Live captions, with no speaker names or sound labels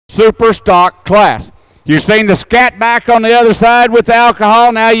super stock class. You've seen the scat back on the other side with the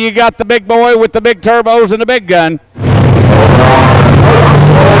alcohol. Now you got the big boy with the big turbos and the big gun.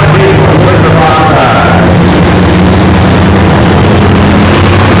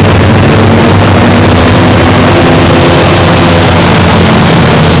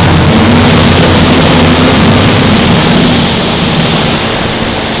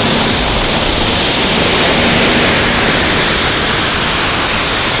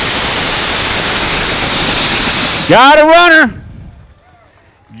 Got a runner.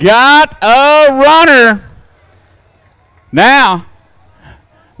 Got a runner. Now,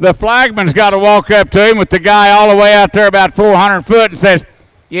 the flagman's got to walk up to him with the guy all the way out there about 400 foot and says,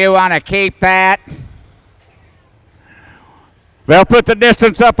 "You want to keep that?" They'll put the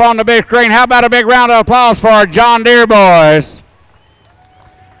distance up on the big screen. How about a big round of applause for our John Deere boys?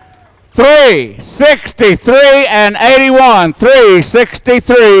 363 and 81.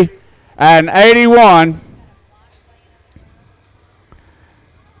 363 and 81.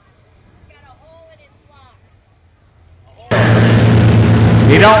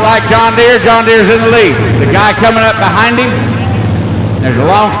 He don't like John Deere. John Deere's in the lead. The guy coming up behind him, there's a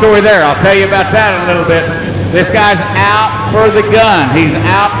long story there. I'll tell you about that in a little bit. This guy's out for the gun. He's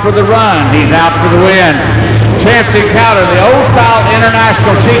out for the run. He's out for the win. Chance encounter, the old-style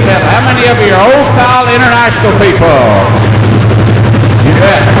international sheet metal. How many of you are old-style international people? You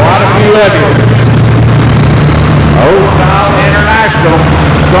bet. Quite a few of you. Old-style international.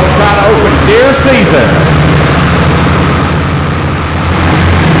 Going to try to open deer season.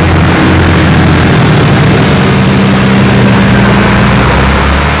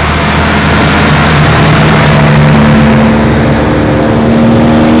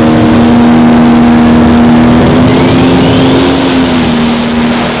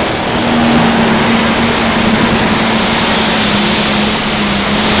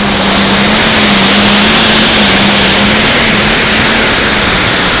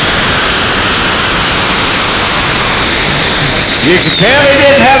 You can tell he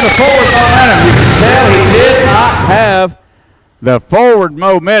didn't have the forward momentum. You can tell he did not have the forward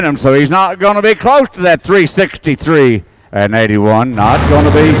momentum, so he's not going to be close to that 363 and 81. Not going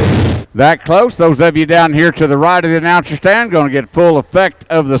to be that close. Those of you down here to the right of the announcer stand going to get full effect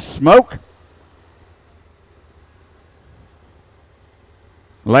of the smoke.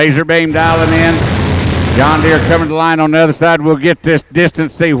 Laser beam dialing in. John Deere coming to the line on the other side. We'll get this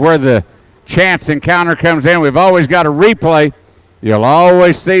distance, see where the chance encounter comes in. We've always got a replay. You'll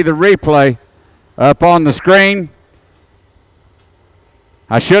always see the replay up on the screen.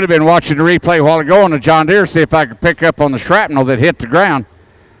 I should have been watching the replay a while ago on the John Deere, see if I could pick up on the shrapnel that hit the ground.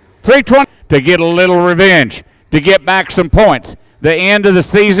 320 to get a little revenge, to get back some points. The end of the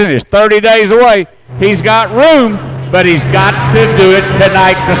season is 30 days away. He's got room, but he's got to do it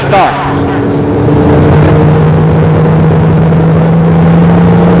tonight to start.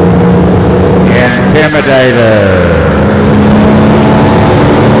 Intimidator.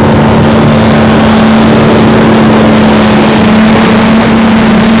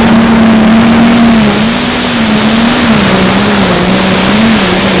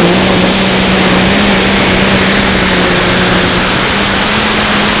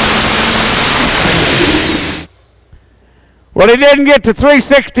 Well, he didn't get to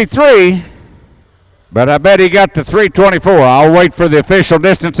 363, but I bet he got to 324. I'll wait for the official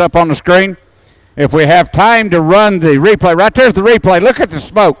distance up on the screen. If we have time to run the replay, right there's the replay. Look at the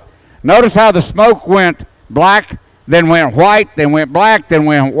smoke. Notice how the smoke went black, then went white, then went black, then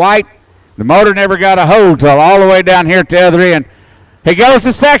went white. The motor never got a hold till all the way down here at the other end. He goes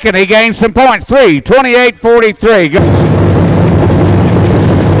to second. He gains some points. 3:28.43.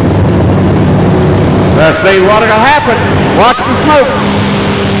 Let's see what's going to happen. Watch the smoke.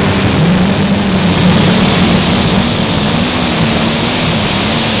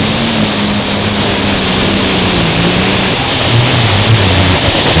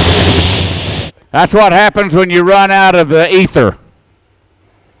 That's what happens when you run out of the ether.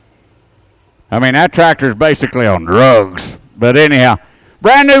 I mean, that tractor's basically on drugs. But anyhow,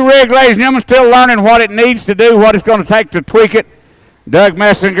 brand new rig, ladies and gentlemen, still learning what it needs to do, what it's going to take to tweak it. Doug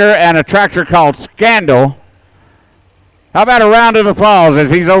Messinger and a tractor called Scandal. How about a round of applause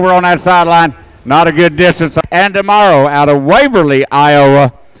as he's over on that sideline? Not a good distance. And tomorrow, out of Waverly,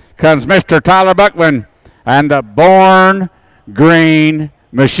 Iowa, comes Mr. Tyler Buckman and the Born Green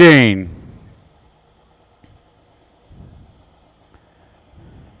Machine.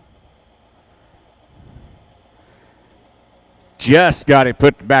 Just got it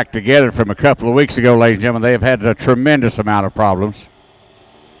put back together from a couple of weeks ago, ladies and gentlemen. They have had a tremendous amount of problems.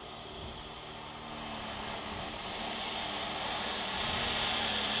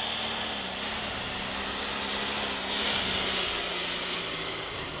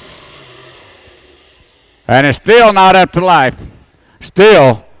 And it's still not up to life.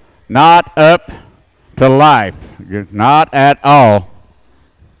 Still not up to life. Not at all.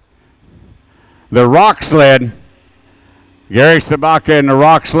 The rock sled, Gary Sabaka and the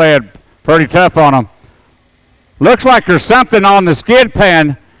rock sled, pretty tough on them. Looks like there's something on the skid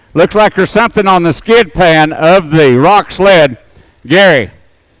pan. Looks like there's something on the skid pan of the rock sled. Gary,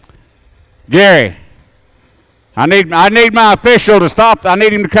 I need my official to stop. I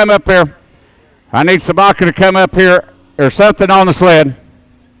need him to come up here. I need Sabaka to come up here. There's something on the sled.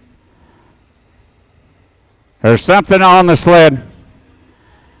 There's something on the sled.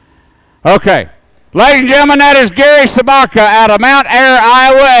 Okay. Ladies and gentlemen, that is Gary Sabaka out of Mount Ayr,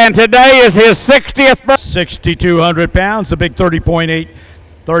 Iowa, and today is his 60th birthday. 6,200 pounds, the big 30.8,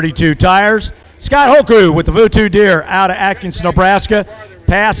 32 tires. Scott Holcrew with the Vutu Deer out of Atkins, Nebraska.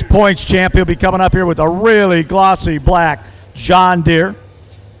 Past points champ. He'll be coming up here with a really glossy black John Deere.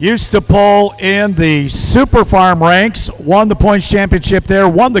 Used to pull in the Super Farm ranks, won the points championship there,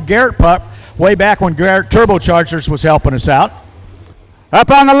 won the Garrett Pup way back when Garrett Turbochargers was helping us out. Up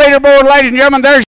on the leaderboard, ladies and gentlemen, there's